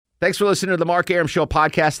Thanks for listening to the Mark Arum Show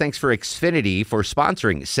podcast. Thanks for Xfinity for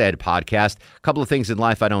sponsoring said podcast. A couple of things in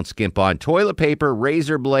life I don't skimp on. Toilet paper,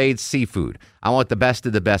 razor blades, seafood. I want the best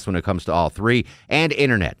of the best when it comes to all three. And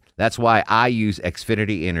internet. That's why I use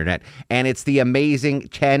Xfinity Internet. And it's the amazing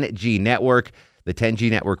 10G network. The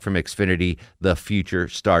 10G network from Xfinity. The future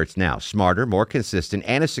starts now. Smarter, more consistent,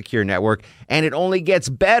 and a secure network. And it only gets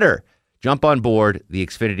better. Jump on board the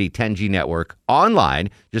Xfinity 10G network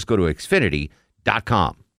online. Just go to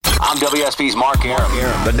Xfinity.com. I'm WSB's Mark Arum.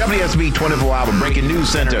 The WSB 24-hour breaking news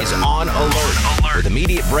center Is on alert. With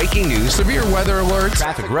immediate breaking news, Severe weather alerts.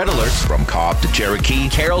 traffic red alerts, from Cobb to Cherokee.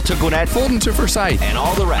 Carroll to Gwinnett, Fulton to Forsyth. and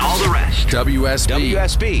all the rest. WSB.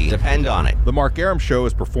 WSB. Depend on it. The Mark Arum Show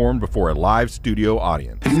is performed before a live studio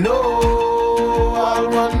audience. No, I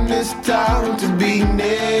want this town to be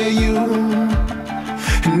near you.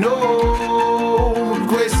 No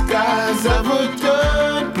gray skies ever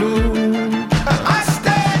turn blue. I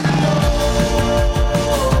stand alone.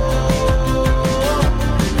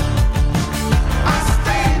 I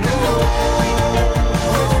stand alone.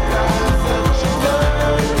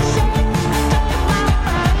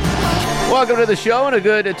 Welcome to the show and a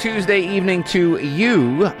good Tuesday evening to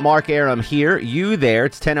you. Mark Arum here, you there.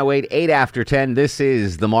 It's 10:08, 8 after 10. This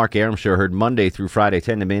is the Mark Arum Show, heard Monday through Friday,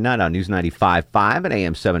 10 to midnight on News 95.5 and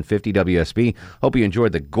AM 750 WSB. Hope you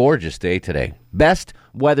enjoyed the gorgeous day today. Best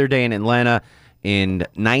weather day in Atlanta in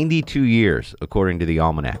 92 years, according to the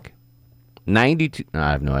Almanac. 92. No,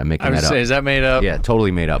 I have no, I'm making I would that say, up. is that made up? Yeah,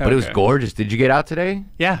 totally made up. But it was Okay. gorgeous. Did you get out today?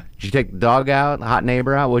 Yeah. Did you take the dog out, the hot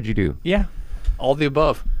neighbor out? What'd you do? Yeah. All the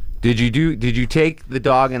above. Did you take the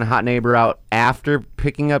dog and hot neighbor out after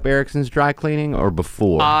picking up Erickson's dry cleaning or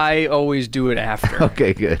before? I always do it after.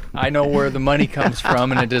 Okay, good. I know where the money comes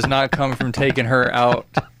from, and it does not come from taking her out.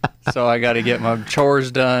 So I got to get my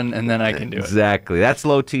chores done, and then I can do it. Exactly. That's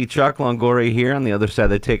Low T Chuck Longoria here on the other side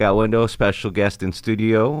of the takeout window. Special guest in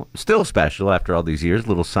studio. Still special after all these years.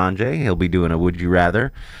 Little Sanjay. He'll be doing a Would You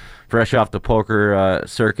Rather. Fresh off the poker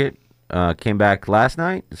circuit. Came back last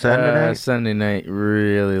night, Saturday night. Sunday night,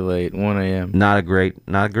 really late, 1 a.m. Not a great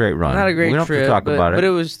run. Not a great We don't trip, have to talk but, about it. but it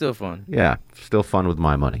was still fun. Yeah, still fun with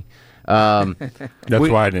my money. That's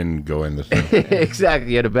why I didn't go in this thing.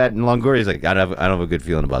 Exactly. You had a bet, and Longoria's like, I don't have a good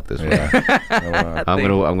feeling about this one. I'm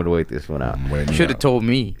gonna wait this one out. Should have told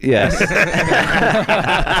me. Yes.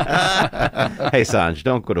 Hey, Sanj,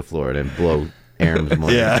 don't go to Florida and blow Arum's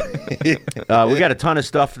money. Yeah. We got a ton of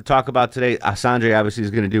stuff to talk about today. Sanjay obviously is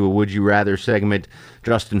going to do a Would You Rather segment.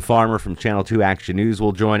 Justin Farmer from Channel 2 Action News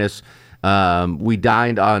will join us. We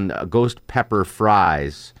dined on ghost pepper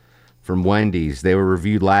fries from Wendy's. They were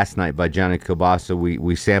reviewed last night by Johnny Kilbasa.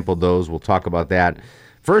 We sampled those. We'll talk about that.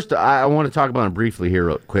 First, I want to talk about them briefly here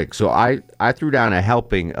real quick. So I threw down a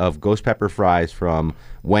helping of ghost pepper fries from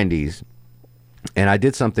Wendy's, and I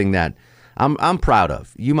did something that I'm proud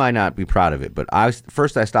of. You might not be proud of it, but I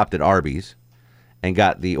stopped at Arby's and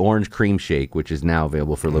got the orange cream shake, which is now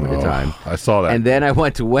available for a limited time. I saw that. And then I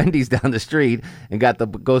went to Wendy's down the street and got the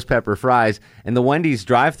ghost pepper fries. And the Wendy's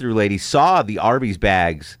drive-thru lady saw the Arby's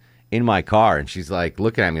bags in my car, and she's like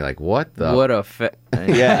looking at me like, "What the?" What a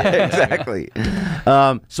Yeah, exactly.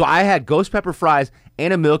 So I had ghost pepper fries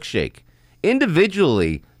and a milkshake.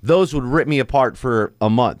 Individually, those would rip me apart for a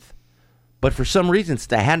month. But for some reason,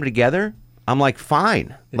 since I had them together, I'm like,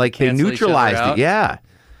 fine. Like, they cancel each other neutralized out? it. Yeah.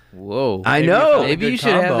 Whoa. I Maybe know. you felt Maybe good you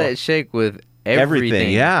should have combo. that shake with everything.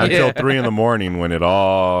 Yeah. Until 3 in the morning when it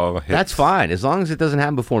all hits. That's fine. As long as it doesn't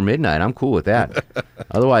happen before midnight, I'm cool with that.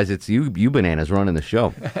 Otherwise, it's you bananas running the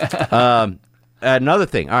show. Another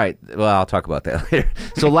thing. All right. Well, I'll talk about that later.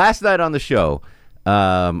 So last night on the show,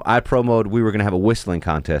 I promoted we were going to have a whistling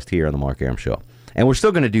contest here on the Mark Arum Show. And we're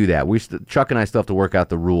still going to do that. Chuck and I still have to work out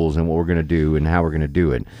the rules and what we're going to do and how we're going to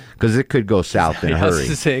do it. Because it could go south in a I was hurry.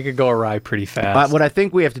 to say it could go awry pretty fast. What I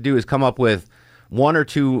think we have to do is come up with 1 or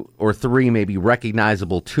 2 or 3 maybe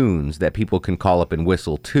recognizable tunes that people can call up and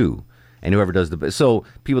whistle to. And whoever does so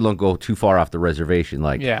people don't go too far off the reservation.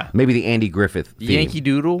 Like maybe the Andy Griffith theme. Yankee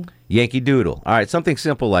Doodle? Yankee Doodle. All right, something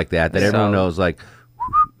simple like that everyone knows. Like,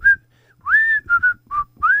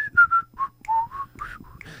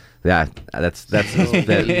 that's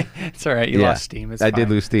It's all right. You lost steam. It's I fine. did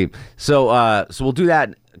lose steam. So we'll do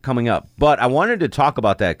that coming up. But I wanted to talk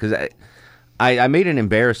about that because I made an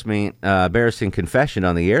embarrassing confession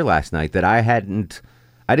on the air last night that I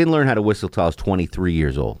didn't learn how to whistle till I was 23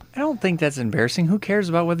 years old. I don't think that's embarrassing. Who cares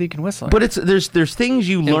about whether you can whistle? But there's things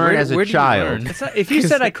you learn as a child. It's not, if you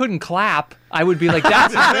said I couldn't clap, I would be like,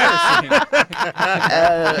 that's embarrassing. But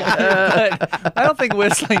I don't think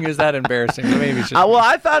whistling is that embarrassing. Maybe it's just Well,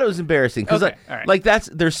 I thought it was embarrassing because Okay, all right. like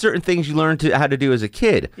there's certain things you learn how to do as a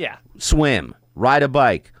kid. Yeah. Swim, ride a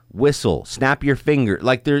bike, whistle, snap your finger.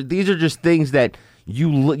 Like these are just things that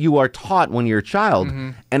you are taught when you're a child,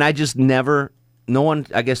 and I just never. No one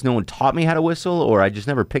taught me how to whistle, or I just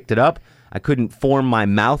never picked it up. I couldn't form my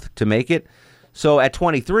mouth to make it. So at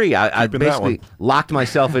 23, I basically locked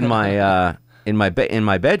myself in my in my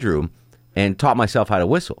bedroom and taught myself how to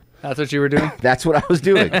whistle. That's what you were doing? That's what I was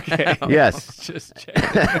doing. Okay. Yes. Just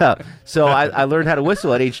checking. So I learned how to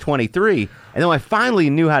whistle at age 23, and then when I finally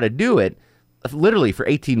knew how to do it, literally for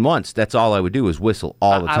 18 months, that's all I would do is whistle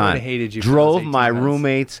all the time. I would have hated you for Drove those 18 my months.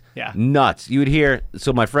 roommates Yeah. nuts. You would hear,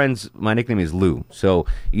 so my friends, my nickname is Lou. So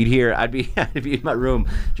you'd hear, I'd be in my room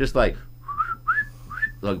just like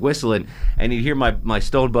whistling, and you'd hear my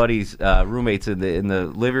stone buddies, roommates in the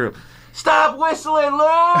living room, "Stop whistling,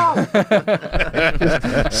 Lou!"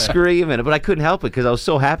 Just screaming. But I couldn't help it because I was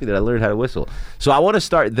so happy that I learned how to whistle. So I want to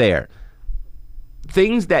start there.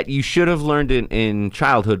 Things that you should have learned in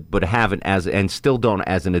childhood but haven't and still don't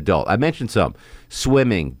as an adult. I mentioned some.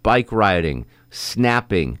 Swimming, bike riding,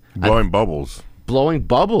 snapping. Blowing bubbles Blowing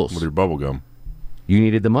bubbles. with your bubble gum. You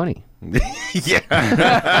needed the money. Yeah.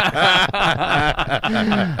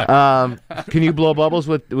 Can you blow bubbles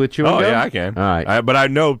with chewing Oh, gum? yeah, I can. All right. But I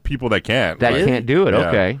know people that can't. That Like, can't do it. yeah.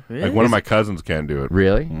 Okay. Like one of my cousins can't do it.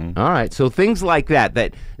 Really? All right. So things like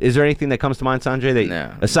that. Is there anything that comes to mind, Sanjay? That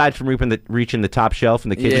No. aside from reaching the top shelf in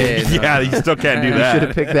the kitchen, Yeah, Yeah, you still can't do you should have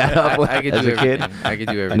that. picked that up I could as do a kid. everything. I could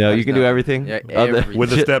do everything. No, you can do everything? Yeah, Other- everything.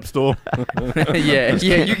 With a step stool. yeah.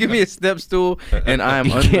 You give me a step stool, and I am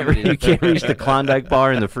You can't, unlimited. you can't reach the Klondike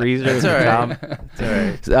bar in the freezer. That's at the all right. top.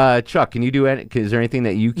 It's all right. Chuck, can you do any? Is there anything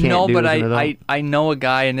that you can't No, do? but as an adult? I know a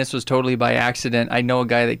guy, and this was totally by accident. I know a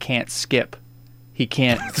guy that can't skip. He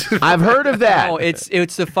can't. I've heard of that. No, it's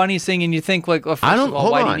the funniest thing, and you think like, well, first I don't- of all,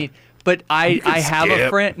 hold why do on. you need? But I have a skip.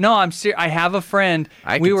 friend. No, I'm serious. I have a friend.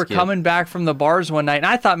 I We can were skip. coming back from the bars one night, and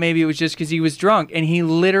I thought maybe it was just because he was drunk, and he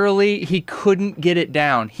couldn't get it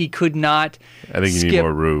down. He could not. I think you need skip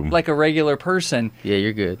more room. like a regular person. Yeah,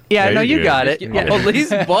 you're good. Yeah, Yeah, no, you're you good. got it. He's Yeah. Oh, he's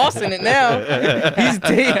bossing it now.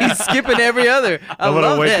 He's skipping every other. I I'm gonna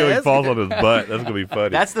love wait that. till he That's falls good. on his butt. That's gonna be funny.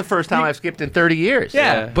 That's the first time I've skipped in 30 years.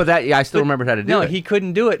 Yeah. But I still remembered how to do No, it. he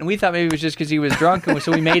couldn't do it, and we thought maybe it was just because he was drunk, and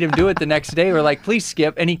so we made him do it the next day. We're like, "Please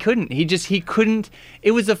skip," and he couldn't. He couldn't.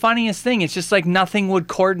 It was the funniest thing. It's just like nothing would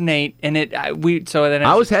coordinate, and so then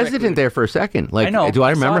I was hesitant there for a second. Like, I know. do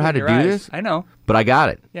I saw remember it how in to your do eyes. this? I know. But I got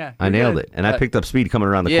it. Yeah, I you're nailed good. it. And I picked up speed coming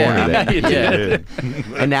around the Yeah. corner there. You did.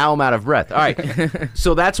 And now I'm out of breath. All right.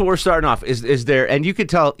 So that's what we're starting off. Is there, and you can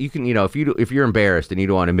tell, if you're embarrassed and you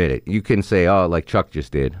don't want to admit it, you can say, oh, like Chuck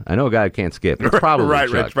just did. I know a guy who can't skip. It's probably right,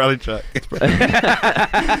 Chuck. Rich. Probably Chuck.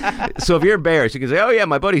 So if you're embarrassed, you can say, oh, yeah,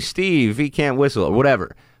 my buddy Steve, he can't whistle or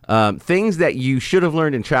whatever. Things that you should have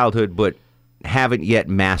learned in childhood but haven't yet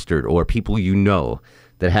mastered, or people you know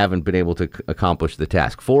that haven't been able to accomplish the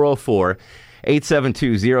task.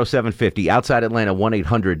 404-872-0750. Outside Atlanta,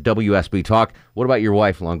 1-800-WSB-TALK. What about your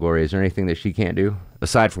wife, Longoria? Is there anything that she can't do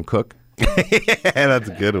aside from cook? That's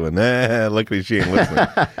a good one. Luckily, she ain't listening.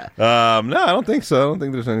 No, I don't think so. I don't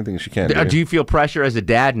think there's anything she can't do. Do you feel pressure as a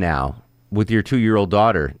dad now with your 2-year-old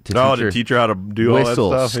daughter to teach her how to do whistle,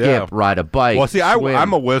 all that stuff? skip, ride a bike? Well, see, swim?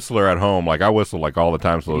 I'm a whistler at home. Like I whistle like all the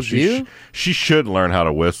time. So she should learn how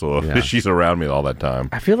to whistle if she's around me all that time.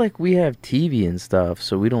 I feel like we have TV and stuff,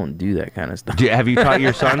 so we don't do that kind of stuff. Have you taught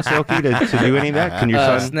your son, Silky, to do any of that? Can your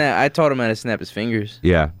son? I taught him how to snap his fingers.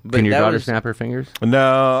 Yeah. But Can your that daughter was- snap her fingers?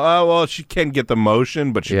 No, well, she can get the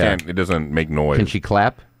motion, but she Yeah. can't. It doesn't make noise. Can she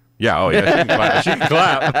clap? Yeah. Oh, yeah. She can clap. She can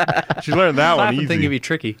clap. She learned that one Clapping easy. thing can be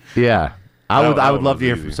tricky. Yeah. I would that love was to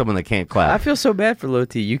hear easy. from someone that can't I clap. feel so bad for Low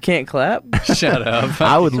T. You can't clap? Shut up.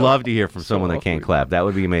 I would love to hear from someone that can't clap. That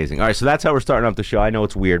would be amazing. All right, so that's how we're starting off the show. I know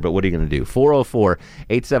it's weird, but what are you going to do?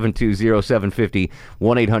 404-872-0750,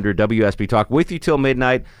 1-800-WSB-TALK, with you till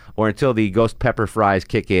midnight or until the ghost pepper fries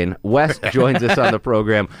kick in. Wes joins us on the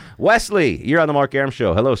program. Wesley, you're on the Mark Aram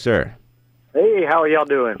Show. Hello, sir. Hey, how are y'all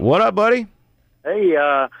doing? What up, buddy? Hey,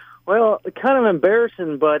 well, kind of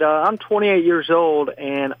embarrassing, but I'm 28 years old,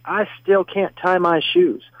 and I still can't tie my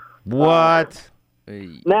shoes. What?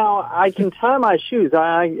 Now, I can tie my shoes.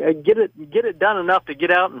 I get it done enough to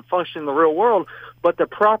get out and function in the real world, but the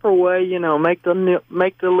proper way, make the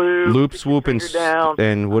loop. Loop, swoop, and figure down.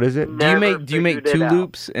 and what is it? Do you Never make figured it two out.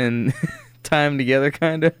 loops and tie them together,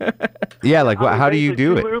 kind of? Yeah, like how do you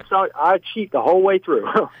do Basically, it? two loops, I cheat the whole way through.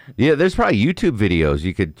 Yeah, there's probably YouTube videos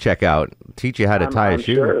you could check out, teach you how to tie a I'm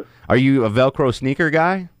shoe. sure. Are you a Velcro sneaker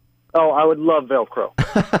guy? Oh, I would love Velcro.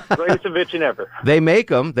 Greatest invention ever. They make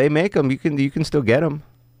them. You can still get them.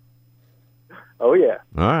 Oh, yeah.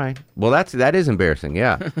 All right. Well, that is embarrassing.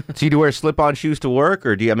 Yeah. So you do wear slip-on shoes to work,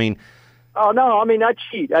 or do you? I mean, Oh, no, I mean, I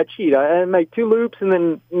cheat. I make 2 loops and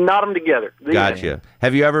then knot them together. Gotcha.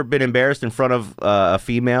 Have you ever been embarrassed in front of a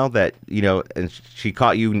female that, and she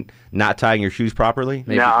caught you not tying your shoes properly?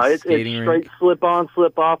 Maybe No, it's skating straight slip on,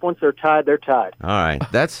 slip off. Once they're tied, they're tied. All right.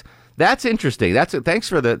 That's interesting. That's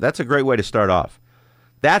a great way to start off.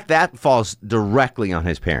 That falls directly on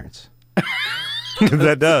his parents.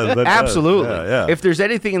 that does. Absolutely. Yeah. If there's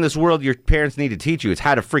anything in this world your parents need to teach you, it's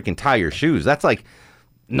how to freaking tie your shoes. That's like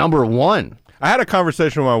number one. I had a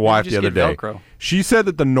conversation with my wife the just other get day. Velcro. She said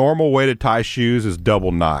that the normal way to tie shoes is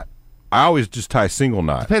double knot. I always just tie single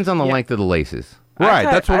knot. Depends on the length of the laces. Right,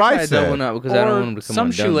 that's what I tie said. double knot because I don't want them to come some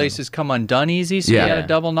undone. shoelaces come undone easy, so Yeah. you got to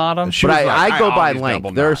double knot them. She But was like, I go by always length.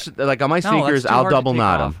 double There's knot. like on my that's sneakers, too I'll hard to double take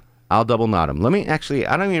knot off. them. I'll double knot them. Let me actually.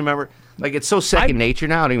 I don't even remember. Like it's so second nature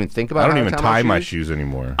now. I don't even think about. I don't how to even tie my shoes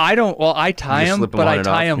anymore. I don't. Well, I tie just them, slip 'em but on I and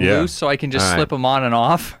tie off? them Yeah. loose so I can just All right. slip them on and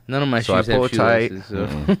off. None of my So I shoes have pull it tight. shoelaces.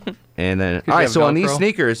 So. And then, you all right. have So on these Velcro?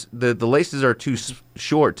 sneakers, the laces are too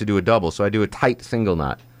short to do a double. So I do a tight single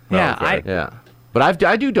knot. Yeah, okay. Yeah. But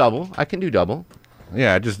I do double. I can do double.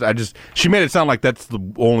 Yeah, I just. She made it sound like that's the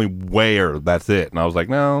only way, or that's it, and I was like,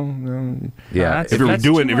 no. Yeah. If you're That's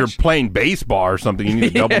doing, too if you're much. playing baseball or something, you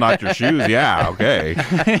need to double knot your shoes. Yeah, okay.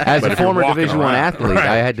 As But a if you're former walking Division I around, athlete, right,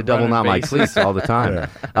 I had to double running knot my bases. cleats all the time.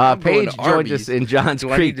 going Paige to joined Arby's. us in Johns Do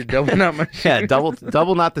I need Creek. to double knot my shoes? Yeah,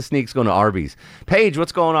 double knot the sneaks going to Arby's. Paige,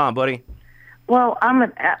 what's going on, buddy? Well, I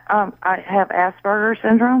have Asperger's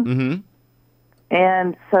syndrome,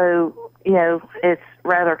 and so it's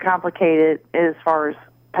rather complicated as far as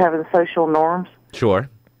having social norms, Sure.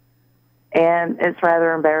 and it's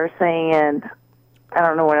rather embarrassing, and I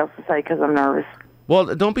don't know what else to say because I'm nervous.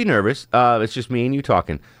 Well, don't be nervous. It's just me and you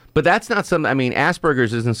talking. But that's not something. I mean,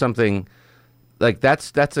 Asperger's isn't something like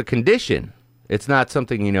that's a condition. It's not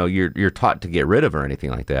something you're taught to get rid of or anything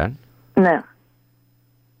like that. No,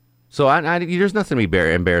 So there's nothing to be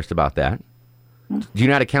embarrassed about that. Do you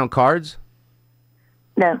know how to count cards?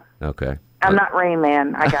 no, Okay. I'm not Rain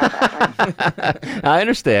Man. I got that one. I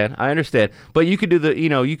understand. But you could do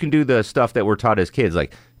the stuff that we're taught as kids,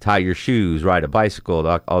 like tie your shoes, ride a bicycle,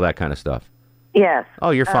 all that kind of stuff. Yes. Oh,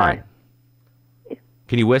 you're fine.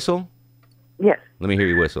 Can you whistle? Yes. Let me hear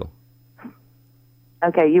you whistle.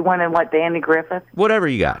 Okay, you wanted what, Danny Griffith? Whatever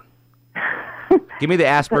you got. Give me the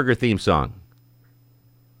Asperger theme song.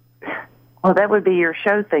 Well, that would be your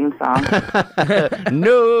show theme song.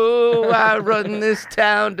 No, I run this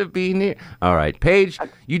town to be near. All right, Paige,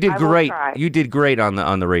 you did I will great. try. You did great on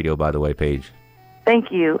the radio, by the way, Paige.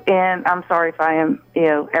 Thank you, and I'm sorry if I am,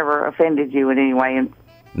 ever offended you in any way. And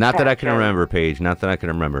Not that I can Okay. remember, Paige. Not that I can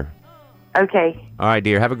remember. okay, All right,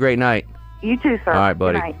 dear. Have a great night. you too, sir. All right,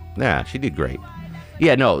 buddy. Good night. Yeah, she did great.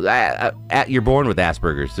 Yeah, no, you're born with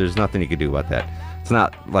Asperger's. There's nothing you can do about that. It's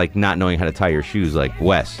not like not knowing how to tie your shoes like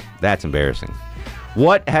Wes. That's embarrassing.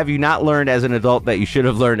 What have you not learned as an adult that you should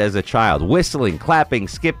have learned as a child? Whistling, clapping,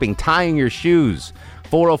 skipping, tying your shoes.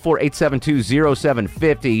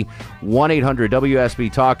 404-872-0750,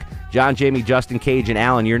 1-800-WSB Talk. John, Jamie, Justin, Cage, and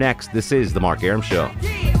Alan, you're next. This is The Mark Arum Show.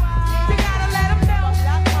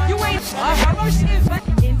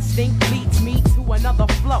 Instinct leads me to another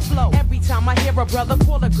flow. Every time I hear a brother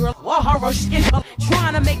call a girl a horror shit,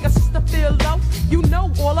 trying to make a sister feel low, you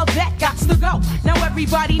know all of that got to go. Now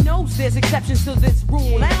everybody knows there's exceptions to this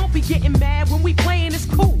rule. I don't be getting mad when we playing, it's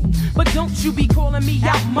cool. But don't you be calling me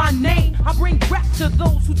out my name. I bring rap to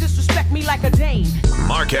those who disrespect me like a dame.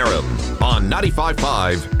 Mark Arum on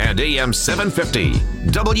 95.5 and AM 750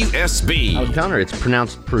 WSB. I was telling her it's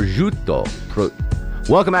pronounced prosciutto.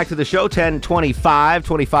 Welcome back to the show, 10:25,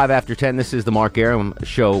 25 after 10. This is the Mark Arum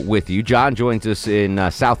Show with you. John joins us in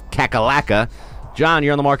South Kakalaka. John,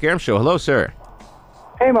 you're on the Mark Arum Show. Hello, sir.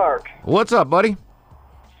 Hey, Mark. What's up, buddy?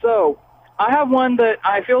 So, I have one that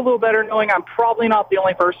I feel a little better knowing I'm probably not the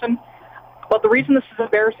only person. But the reason this is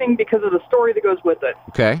embarrassing because of the story that goes with it.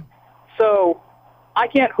 Okay. So, I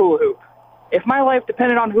can't hula hoop. If my life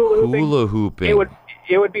depended on hula hooping, Hula hooping.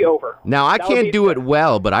 it would be over. Now, I That would can't be do it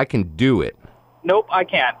well, but I can do it. Nope, I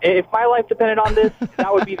can't. If my life depended on this,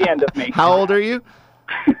 that would be the end of me. How old are you?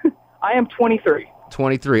 I am 23.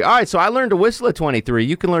 23. All right, so I learned to whistle at 23.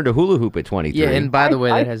 You can learn to hula hoop at 23. Yeah, and by the way,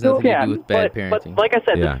 that has still nothing to can, do with bad but parenting. like I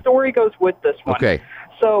said, Yeah. the story goes with this one. Okay.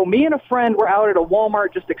 So me and a friend were out at a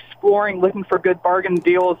Walmart just exploring, looking for good bargain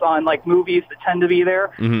deals on like movies that tend to be there.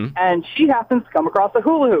 Mhm. And she happens to come across a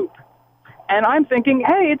hula hoop. And I'm thinking,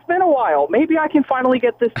 hey, it's been a while. Maybe I can finally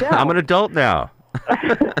get this down. I'm an adult now.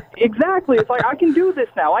 Exactly. It's like, I can do this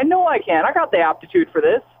now. I know I can. I got the aptitude for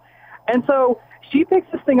this. And so she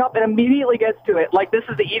picks this thing up and immediately gets to it. Like, this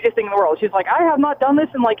is the easiest thing in the world. She's like, I have not done this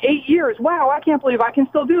in like 8 years. Wow, I can't believe I can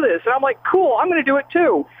still do this. And I'm like, cool, I'm going to do it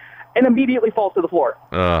too. and immediately falls to the floor.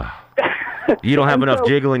 You don't have And enough so-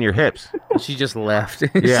 jiggle in your hips. She just left.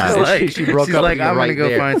 Yeah, she's she broke she's up like, with you I'm right gonna go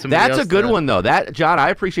there. find somebody That's else a good to-" one, though. That, John, I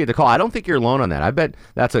appreciate the call. I don't think you're alone on that. I bet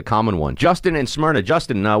that's a common one. Justin in Smyrna.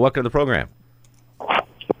 Justin, welcome to the program. Hold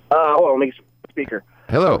on, let me get the speaker.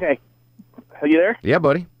 Hello. Okay. Are you there? Yeah,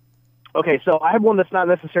 buddy. Okay, so I have one that's not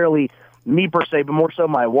necessarily me per se, but more so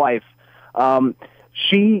my wife.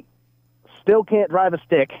 She still can't drive a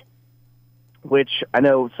stick, which I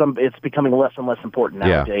know it's becoming less and less important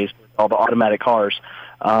Yeah. nowadays with all the automatic cars.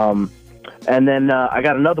 And then I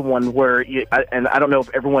got another one where, and I don't know if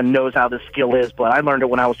everyone knows how this skill is, but I learned it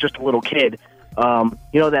when I was just a little kid.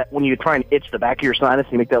 You know that when you try and itch the back of your sinus,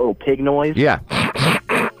 you make that little pig noise? Yeah.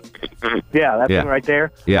 Yeah, that Yeah. thing right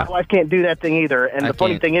there. Yeah. My wife can't do that thing either. And the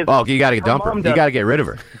funny thing is, Oh, you got to dump her. mom You does. got to get rid of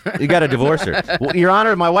her. You got to divorce her. Well, Your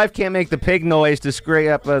Honor, my wife can't make the pig noise to scrape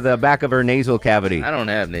up the back of her nasal cavity. I don't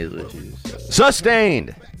have nasal issues.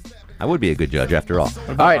 Sustained. I would be a good judge after all.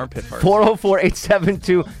 All about right, armpit farts?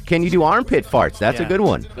 404-872. Can you do armpit farts? That's a Yeah. good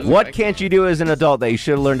one. What can't you do as an adult that you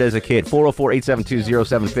should have learned as a kid?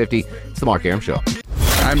 404-872-0750. It's the Mark Arum Show.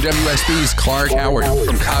 I'm WSB's Clark Howard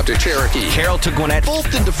from Cobb to Cherokee. Carroll to Gwinnett,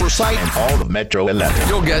 Fulton to Forsyth, And all the Metro 11.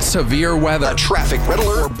 You'll get severe weather, a traffic red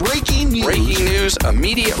alert, or breaking news. breaking news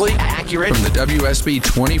immediately Accurate. from the WSB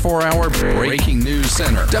 24-hour Breaking News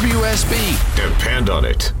Center. WSB. Depend on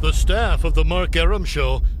it. The staff of the Mark Arum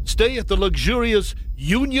Show stay at the luxurious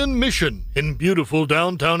Union Mission in beautiful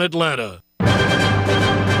downtown Atlanta.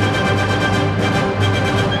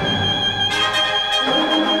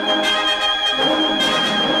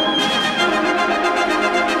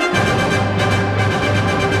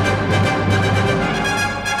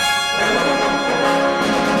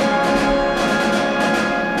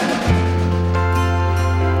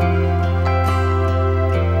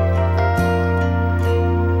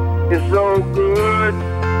 It's so good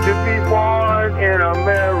to be born in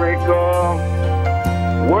America,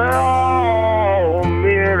 where all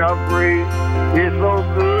men are free. It's so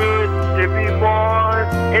good to be born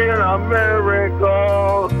in America,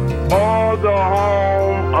 all the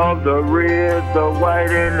home of the red, the white,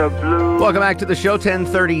 and the blue. Welcome back to the show.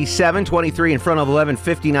 1037, 23 in front of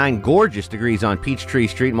 1159. Gorgeous degrees on Peachtree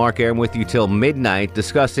Street. Mark Arum with you till midnight,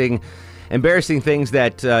 discussing embarrassing things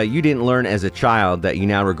that you didn't learn as a child that you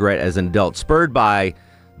now regret as an adult, spurred by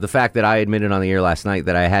the fact that I admitted on the air last night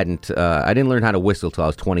that I didn't learn how to whistle till I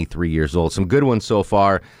was 23 years old. Some good ones so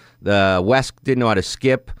far. Wes didn't know how to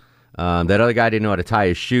skip. That other guy didn't know how to tie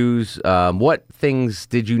his shoes. What things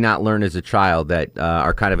did you not learn as a child that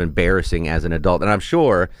are kind of embarrassing as an adult? And I'm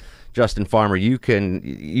sure, Justin Farmer,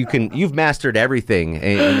 you've mastered everything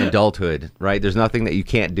in adulthood, right? There's nothing that you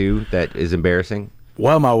can't do that is embarrassing.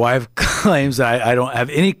 Well, my wife claims I don't have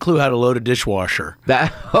any clue how to load a dishwasher.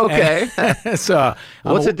 Okay. So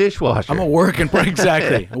What's a dishwasher? I'm a work in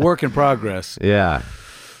progress. Yeah.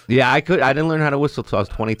 Yeah, I didn't learn how to whistle till I was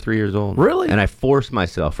 23 years old. Really? And I forced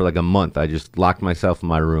myself for like a month. I just locked myself in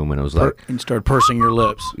my room and it was like, And start pursing your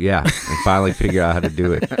lips. yeah, and finally figure out how to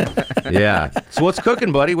do it. Yeah. So what's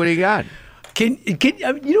cooking, buddy? What do you got? Can you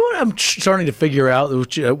know what I'm starting to figure out,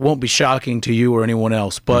 which won't be shocking to you or anyone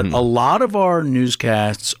else, but a lot of our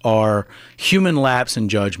newscasts are human lapse in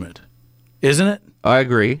judgment, isn't it? I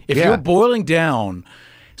agree. If you're boiling down,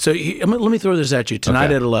 so let me throw this at you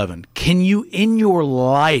tonight at 11. Can you, in your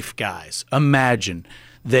life, guys, imagine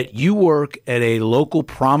that you work at a local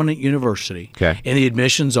prominent university in the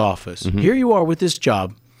admissions office? Here you are with this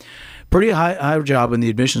job, pretty high job in the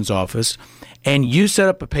admissions office, and you set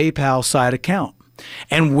up a PayPal side account.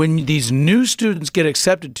 And when these new students get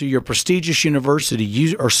accepted to your prestigious university,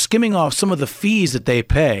 you are skimming off some of the fees that they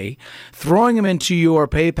pay, throwing them into your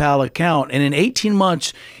PayPal account, and in 18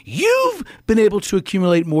 months, you've been able to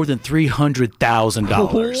accumulate more than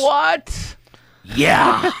 $300,000. What?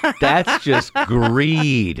 Yeah. That's just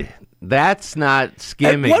greed. That's not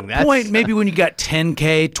skimming. At what point, maybe when you got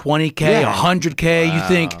 10K, 20K, 100K, you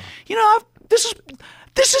think, you know,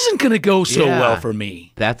 this isn't going to go so well for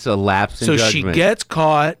me. That's a lapse in so judgment. she gets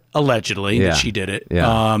caught, allegedly, that she did it.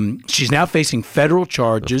 Yeah. She's now facing federal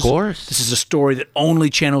charges. Of course. This is a story that only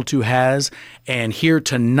Channel 2 has. And here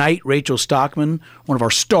tonight, Rachel Stockman, one of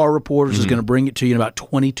our star reporters, is going to bring it to you in about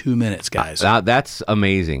 22 minutes, guys. That's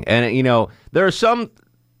amazing. And, you know, there are some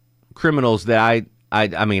criminals that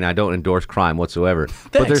I mean, I don't endorse crime whatsoever.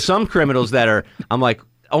 But there's some criminals that are, I'm like,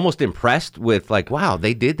 almost impressed with, like, wow,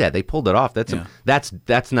 they did that. They pulled it off. That's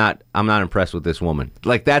not, I'm not impressed with this woman.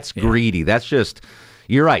 Like, that's greedy. That's just,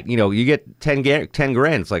 you're right. You know, you get 10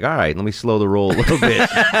 grand. It's like, all right, let me slow the roll a little bit.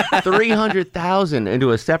 300,000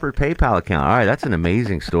 into a separate PayPal account. All right, that's an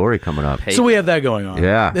amazing story coming up. So we have that going on.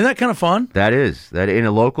 Yeah. Isn't that kind of fun? That is. That in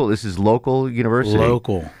a local. This is local university.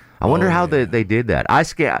 Local. I wonder how they did that.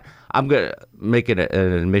 I'm gonna make it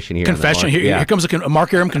an admission here. Confession. Here comes a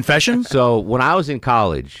Mark Arum confession. So when I was in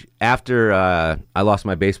college, after I lost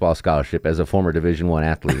my baseball scholarship as a former Division I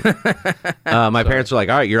athlete, my parents were like,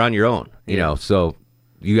 "All right, you're on your own. You know, so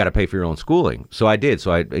you got to pay for your own schooling." So I did.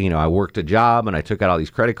 So I worked a job and I took out all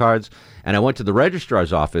these credit cards and I went to the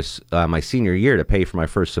registrar's office my senior year to pay for my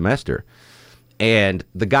first semester. And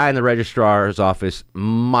the guy in the registrar's office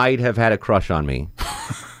might have had a crush on me.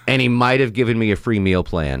 And he might have given me a free meal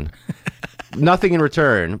plan. Nothing in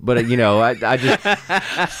return, but I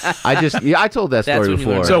told that story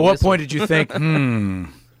before. So at what point did you think,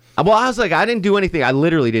 Well, I was like, I didn't do anything. I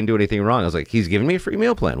literally didn't do anything wrong. I was like, he's giving me a free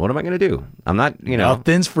meal plan. What am I going to do? I'm not,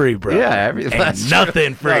 Nothing's free, bro. Yeah, everything.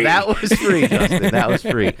 Nothing free. No, that was free, Justin. That was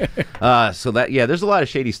free. There's a lot of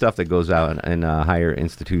shady stuff that goes out in higher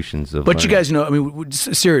institutions of. But learning. you guys know, I mean,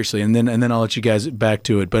 seriously, and then I'll let you guys back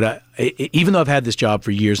to it. But even though I've had this job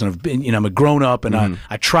for years and I've been, I'm a grown up, and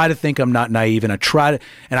I try to think I'm not naive, and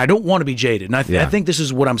I don't want to be jaded. And I think this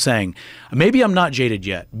is what I'm saying. Maybe I'm not jaded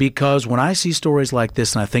yet, because when I see stories like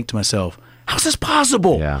this, and I think to myself, how's this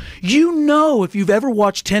possible? Yeah. You know, if you've ever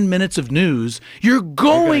watched 10 minutes of news, you're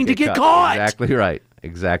going to get caught. Exactly right.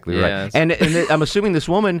 Exactly right. And I'm assuming this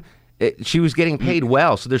woman, she was getting paid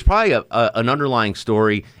well. So there's probably an underlying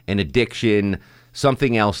story, an addiction,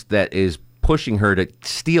 something else that is pushing her to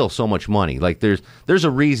steal so much money. Like there's a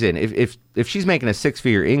reason. If she's making a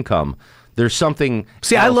 6-figure income, there's something.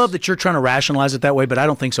 See, else. I love that you're trying to rationalize it that way, but I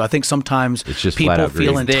don't think so. I think sometimes it's just people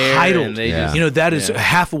feel entitled. That is Yeah.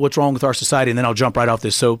 half of what's wrong with our society. And then I'll jump right off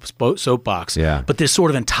this soapbox. Yeah. But this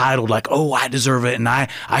sort of entitled, like, oh, I deserve it, and I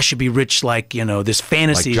should be rich, like, this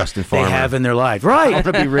fantasy Like Justin they Farmer. have in their life. Right. I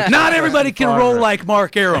wanna be rich Not like everybody Justin can Farmer. roll like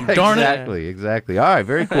Mark Arum. Darn it. Exactly. All right,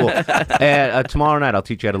 very cool. And tomorrow night I'll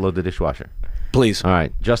teach you how to load the dishwasher. Please. All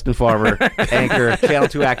right, Justin Farmer, anchor, Channel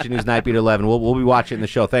 2 Action News, night beat 11. We'll be watching the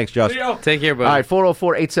show. Thanks, Justin. Take care, buddy. All right,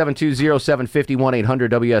 404-872-0750,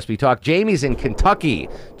 1-800-WSB Talk. Jamie's in Kentucky.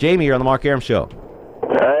 Jamie, you're on the Mark Arum Show.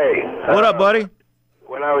 Hey. What up, buddy?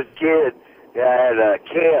 When I was a kid, I had a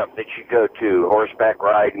camp that you go to, horseback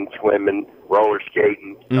riding, swimming, roller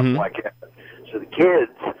skating, stuff like that. So the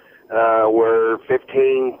kids were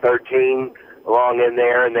 15, 13, along in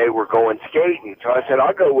there, and they were going skating. So I said,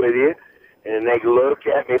 I'll go with you. And they look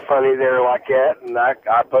at me funny there like that, and I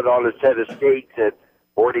put on a set of skates at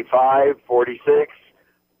 45, 46,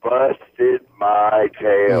 busted my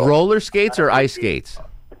tail. Roller skates or ice skates?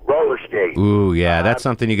 Roller skates. Ooh, yeah, that's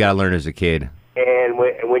something you got to learn as a kid. And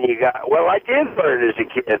when you got, I did learn as a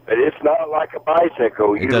kid, but it's not like a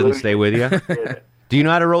bicycle. It doesn't stay with you? Do you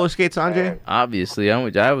know how to roller skate, Sanjay? Obviously,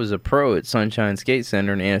 I was a pro at Sunshine Skate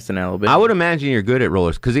Center in Anniston, Alabama. I would imagine you're good at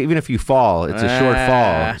rollers, because even if you fall, it's a short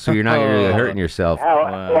fall, so you're not really hurting yourself. How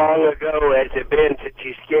long ago has it been since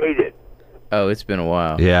you skated? Oh, it's been a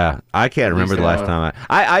while. Yeah, I can't remember the last time.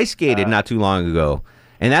 I ice skated not too long ago,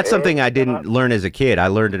 and that's something I didn't learn as a kid. I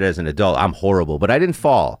learned it as an adult. I'm horrible, but I didn't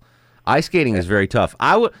fall. Ice skating is very tough.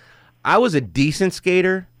 I was a decent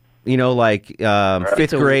skater. Like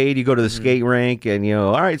 5th grade, you go to the skate rink and,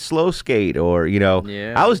 all right, slow skate or,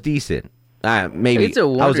 I was decent. Maybe it's a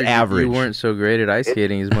wonder I was average. You weren't so great at ice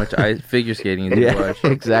skating as much figure skating as you were.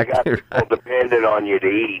 Exactly. Right. Dependent on you to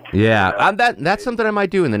eat. Yeah, that's something I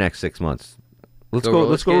might do in the next 6 months. Let's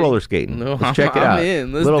go roller skating. No, Let's check it I'm out.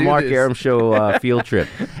 in. Let's Little do Mark this. Arum Show field trip.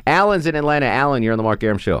 Alan's in Atlanta. Alan, you're on the Mark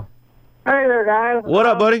Arum Show. Hey there, guys. What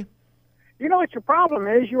up, buddy? You know what your problem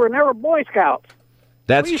is? You were never Boy Scouts.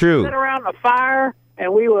 That's we used true. To sit around the fire,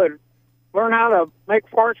 and we would learn how to make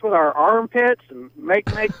farts with our armpits and make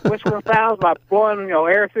whistling sounds by blowing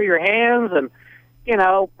air through your hands and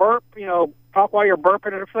burp, talk while you're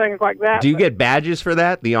burping and things like that. Do you get badges for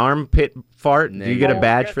that? The armpit fart? Do you get a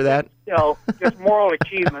badge for that? Just moral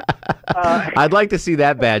achievement. I'd like to see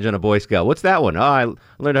that badge on a Boy Scout. What's that one? Oh, I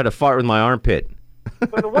learned how to fart with my armpit.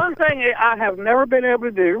 But the one thing I have never been able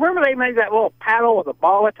to do, remember they made that little paddle with a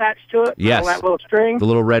ball attached to it? Yes. That little string? The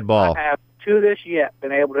little red ball. I have to this yet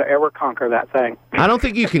been able to ever conquer that thing. I don't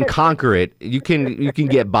think you can conquer it. You can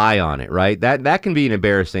get by on it, right? That can be an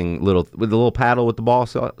embarrassing with the little paddle with the ball,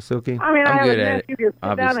 Silky. I mean, I have good a at nephew it, who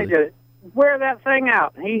sit down and just wear that thing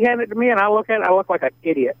out. And he handed it to me, and I look at it, I look like an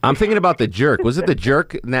idiot. I'm thinking about the jerk. Was it the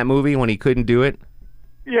jerk in that movie when he couldn't do it?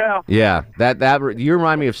 Yeah. Yeah, that you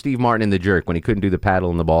remind me of Steve Martin in The Jerk when he couldn't do the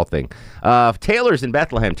paddle and the ball thing. Taylor's in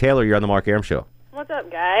Bethlehem. Taylor, you're on the Mark Arum Show. What's up,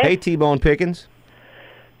 guys? Hey, T-Bone Pickens.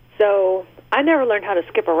 So, I never learned how to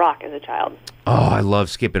skip a rock as a child. Oh, I love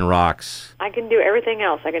skipping rocks. I can do everything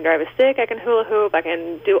else. I can drive a stick, I can hula hoop, I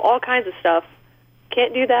can do all kinds of stuff.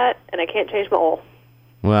 Can't do that, and I can't change my oil.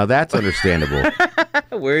 Well, that's understandable.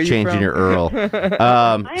 Where are you Changing from? your Earl.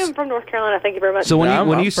 I am from North Carolina. Thank you very much. So when I'm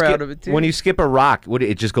you proud skip of it, too. when you skip a rock,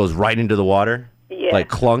 it just goes right into the water? Yeah. Like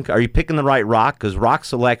clunk. Are you picking the right rock? Because rock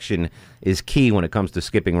selection is key when it comes to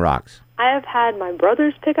skipping rocks. I have had my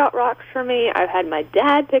brothers pick out rocks for me. I've had my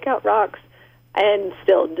dad pick out rocks, and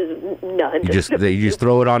still nothing. You just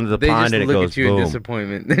throw it onto the They pond just and it look goes at you boom. in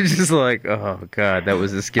disappointment. They're just like, oh, God, that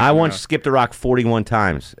was a skip. I once skipped a rock 41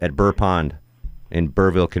 times at Burr Pond in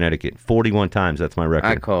Burrville, Connecticut. 41 times. That's my record.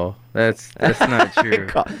 I call. That's not true.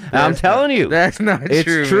 I'm telling you. That's not it's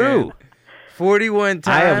true. true. Man. 41 times.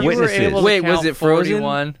 I have witnesses. Wait, was it frozen?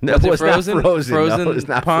 41? No, Was it it was frozen? not frozen. Frozen No, it was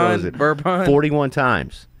not pond, frozen. Burr Pond? 41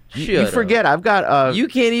 times. You Shut forget, I've got You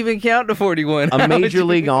can't even count to 41. a major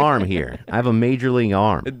league arm here. I have a major league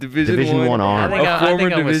arm. A Division One arm. I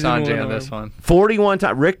think I'm with Sanjay on this one. 41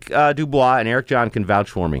 times. Rick Dubois and Eric John can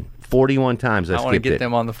vouch for me. 41 times I I want to skipped get it.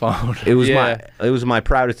 them on the phone. It was my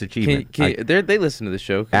proudest achievement. They listen to the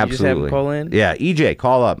show. Can you just have them call in? Yeah, EJ,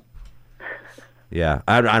 call up. Yeah,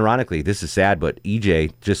 ironically, this is sad, but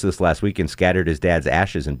EJ just this last weekend scattered his dad's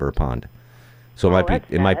ashes in Burr Pond. So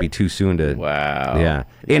it might be too soon to. Wow. Yeah,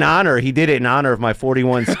 he did it in honor of my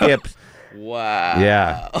 41 skips. Wow.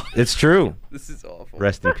 Yeah, it's true. This is awful.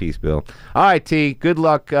 Rest in peace, Bill. All right, T. Good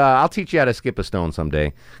luck. I'll teach you how to skip a stone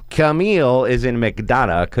someday. Camille is in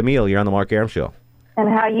McDonough. Camille, you're on the Mark Arum Show. And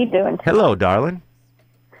how you doing? Hello, darling.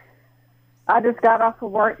 I just got off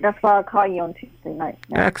of work. That's why I'll call you on Tuesday night.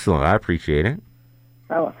 Excellent. I appreciate it.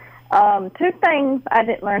 So, two things I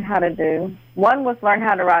didn't learn how to do. One was learn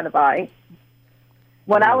how to ride a bike.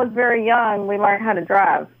 When I was very young, we learned how to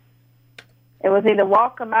drive. It was either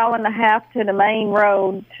walk a mile and a half to the main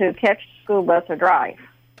road to catch the school bus or drive.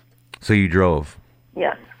 So you drove.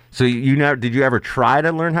 Yes. So did you ever try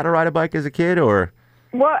to learn how to ride a bike as a kid, or?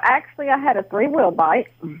 Well, actually, I had a 3-wheel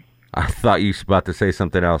bike. I thought you were about to say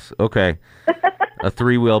something else. Okay. A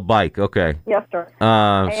 3-wheel bike. Okay. Yes, sir.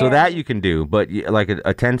 So that you can do, but like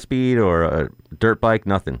a 10-speed or a dirt bike,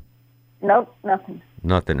 nothing. Nope, nothing.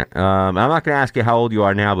 Nothing. I'm not going to ask you how old you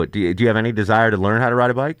are now, but do you have any desire to learn how to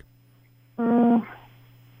ride a bike? No,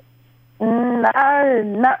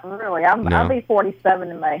 not really. I'll be 47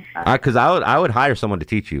 in May. Because I would hire someone to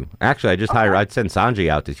teach you. Actually, I'd send Sanjay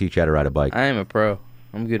out to teach you how to ride a bike. I am a pro.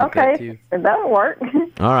 I'm good at that, too. Okay, that'll work.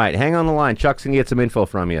 All right, hang on the line. Chuck's going to get some info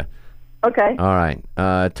from you. Okay. All right.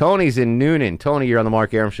 Tony's in Noonan. Tony, you're on the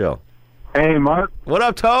Mark Arum Show. Hey, Mark. What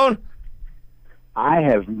up, Tone? I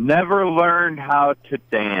have never learned how to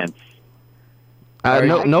dance.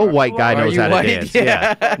 No white guy knows how to dance.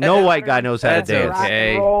 Yeah. No white guy knows how to dance.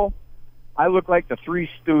 Okay. I look like the Three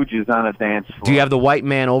Stooges on a dance floor. Do you have the white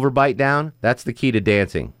man overbite down? That's the key to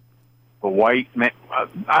dancing. The white man,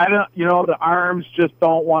 I don't. The arms just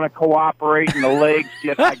don't want to cooperate, and the legs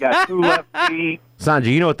I got 2 left feet.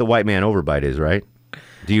 Sanjay, you know what the white man overbite is, right?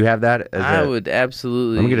 Do you have that? I would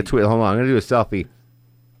absolutely. Let me get a tweet. Hold on, I'm gonna do a selfie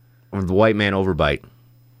of the white man overbite.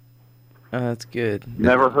 Oh, that's good.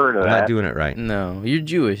 Never heard of I'm that. not doing it right. No, you're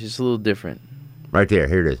Jewish. It's a little different. Right there.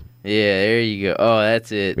 Here it is. Yeah, there you go. Oh,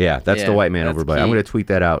 that's it. Yeah, that's the white man that's overbite. key. I'm going to tweet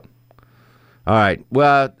that out. All right.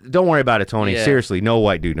 Well, don't worry about it, Tony. Yeah. Seriously, no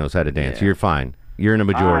white dude knows how to dance. Yeah. You're fine. You're in a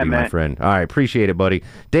majority, All right, my man. friend. All right. Appreciate it, buddy.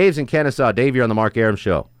 Dave's in Kennesaw. Dave, you're on the Mark Arum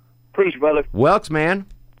Show. Preach, brother. Welks, man.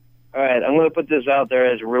 All right, I'm going to put this out there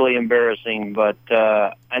as really embarrassing, but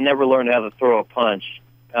I never learned how to throw a punch.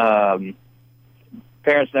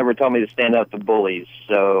 Parents never told me to stand up to bullies,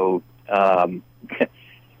 so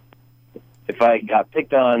if I got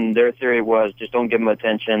picked on, their theory was just don't give them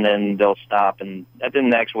attention and they'll stop, and that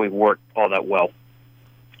didn't actually work all that well.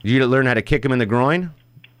 You learn how to kick him in the groin?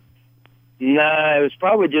 Nah, it was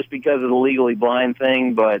probably just because of the legally blind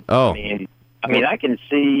thing, but Oh. I mean, I can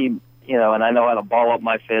see, and I know how to ball up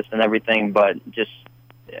my fist and everything, but just,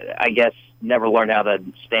 I guess, never learned how to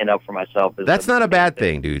stand up for myself. That's not a bad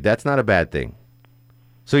thing, dude. That's not a bad thing.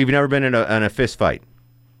 So you've never been in a fist fight?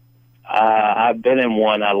 I've been in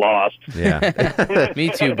one. I lost. Yeah. Me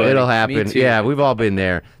too, buddy. It'll happen. Me too. Yeah, we've all been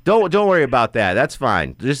there. Don't worry about that. That's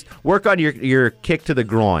fine. Just work on your kick to the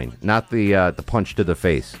groin, not the punch to the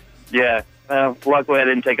face. Yeah. Luckily, I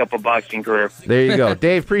didn't take up a boxing career. There you go.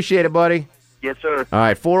 Dave, appreciate it, buddy. Yes, sir. All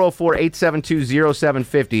right,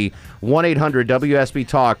 404-872-0750,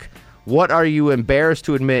 1-800-WSB-TALK. What are you embarrassed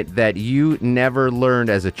to admit that you never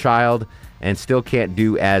learned as a child and still can't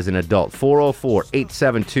do as an adult?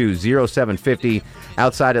 404-872-0750.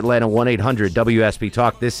 Outside Atlanta,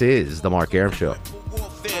 1-800-WSB-TALK. This is The Mark Arum Show.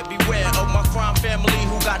 Beware of my crime family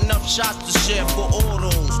who got enough Shots to share for all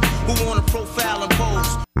those who want to profile and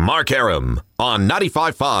pose. Mark Arum on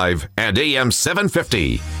 95.5 and AM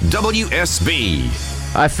 750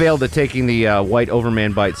 WSB. I failed at taking the white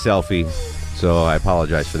Overman Bite selfie, so I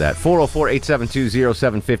apologize for that.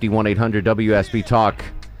 404-872-0750, 1-800-WSB Talk.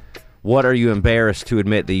 What are you embarrassed to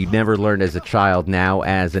admit that you never learned as a child, now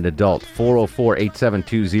as an adult?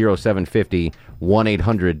 404-872-0750,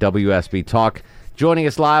 1-800-WSB Talk. Joining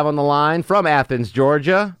us live on the line from Athens,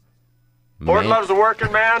 Georgia. Board loves a working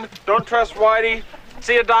man. Don't trust Whitey.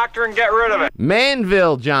 See a doctor and get rid of it.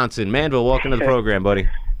 Manville Johnson. Manville, welcome to the program, buddy.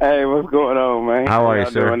 Hey, what's going on, man? How are you,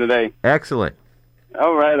 y'all sir? Doing today? Excellent.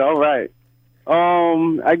 All right.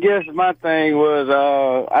 I guess my thing was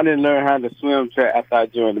I didn't learn how to swim till after I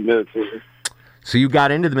joined the military. So you got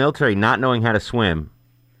into the military not knowing how to swim.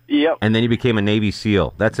 Yep. And then you became a Navy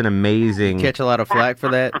SEAL. That's an amazing... Catch a lot of flack for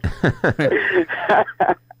that?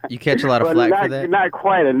 You catch a lot of flack for that? Not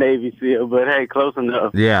quite a Navy SEAL, but hey, close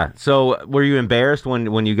enough. Yeah. So were you embarrassed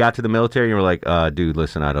when you got to the military and you were like, dude,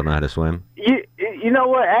 listen, I don't know how to swim? You know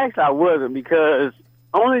what? Actually, I wasn't, because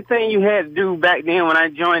only thing you had to do back then when I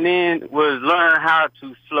joined in was learn how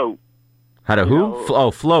to float. How to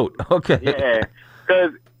float. Okay. Yeah.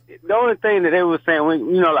 Because the only thing that they were saying,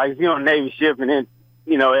 when like if you're on a Navy ship and then,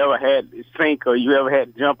 ever had to sink or you ever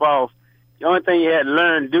had to jump off, the only thing you had to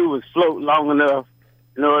learn to do was float long enough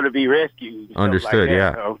in order to be rescued. Understood, like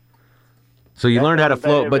yeah. So you learned how to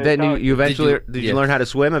float, but then you eventually did you learn how to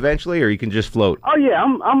swim eventually, or you can just float? Oh yeah,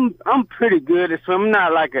 I'm pretty good at swimming. I'm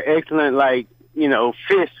not like an excellent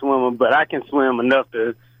fish swimmer, but I can swim enough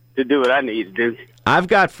to do what I need to do. I've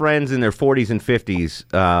got friends in their 40s and 50s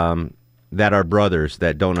that are brothers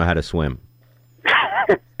that don't know how to swim.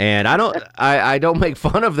 And I don't make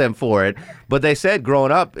fun of them for it, but they said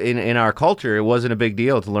growing up in our culture, it wasn't a big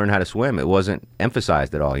deal to learn how to swim. It wasn't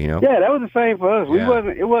emphasized at all, Yeah, that was the same for us. Yeah.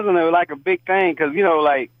 It wasn't a big thing because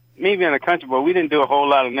like me being a country boy, we didn't do a whole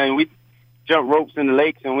lot of nothing. We jump ropes in the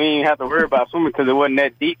lakes and we didn't have to worry about swimming because it wasn't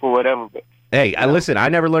that deep or whatever. But hey, listen, I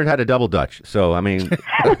never learned how to double dutch, so I mean,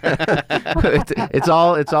 it's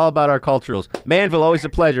all about our culturals. Manville, always a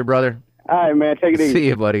pleasure, brother. All right, man. Take it easy. See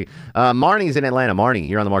you, buddy. Marnie's in Atlanta. Marnie,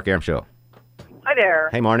 you're on the Mark Arum Show. Hi there.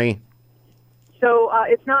 Hey, Marnie. So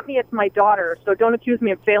it's not me, it's my daughter. So don't accuse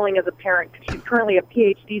me of failing as a parent, because she's currently a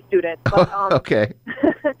PhD student. But, okay.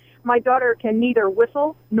 My daughter can neither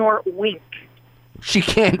whistle nor wink. She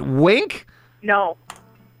can't wink? No.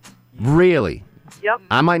 Really? Yep.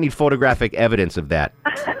 I might need photographic evidence of that.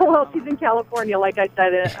 Well, she's in California, like I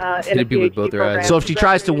said, in a PhD program. So if she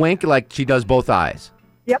tries to wink, like she does both eyes?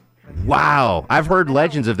 Yep. Wow. I've heard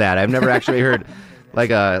legends of that. I've never actually heard like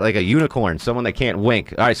a unicorn, someone that can't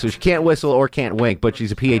wink. All right, so she can't whistle or can't wink, but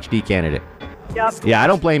she's a PhD candidate. Yep. Yeah, I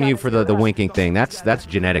don't blame you for the winking thing. That's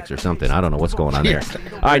genetics or something. I don't know what's going on there.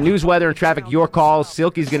 All right, news, weather, and traffic, your calls.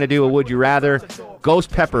 Silky's going to do a Would You Rather. Ghost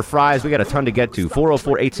pepper fries. We got a ton to get to.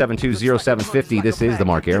 404-872-0750. This is The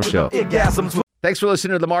Mark Arum Show. Thanks for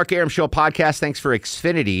listening to the Mark Arum Show podcast. Thanks for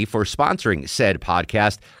Xfinity for sponsoring said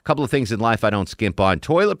podcast. A couple of things in life I don't skimp on.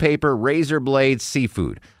 Toilet paper, razor blades,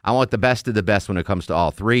 seafood. I want the best of the best when it comes to all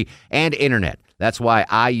three. And internet. That's why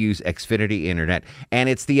I use Xfinity Internet. And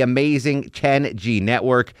it's the amazing 10G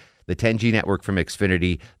network. The 10G network from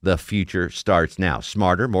Xfinity. The future starts now.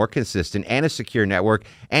 Smarter, more consistent, and a secure network.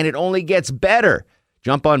 And it only gets better.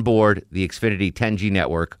 Jump on board the Xfinity 10G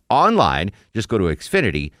network online. Just go to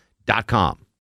Xfinity.com.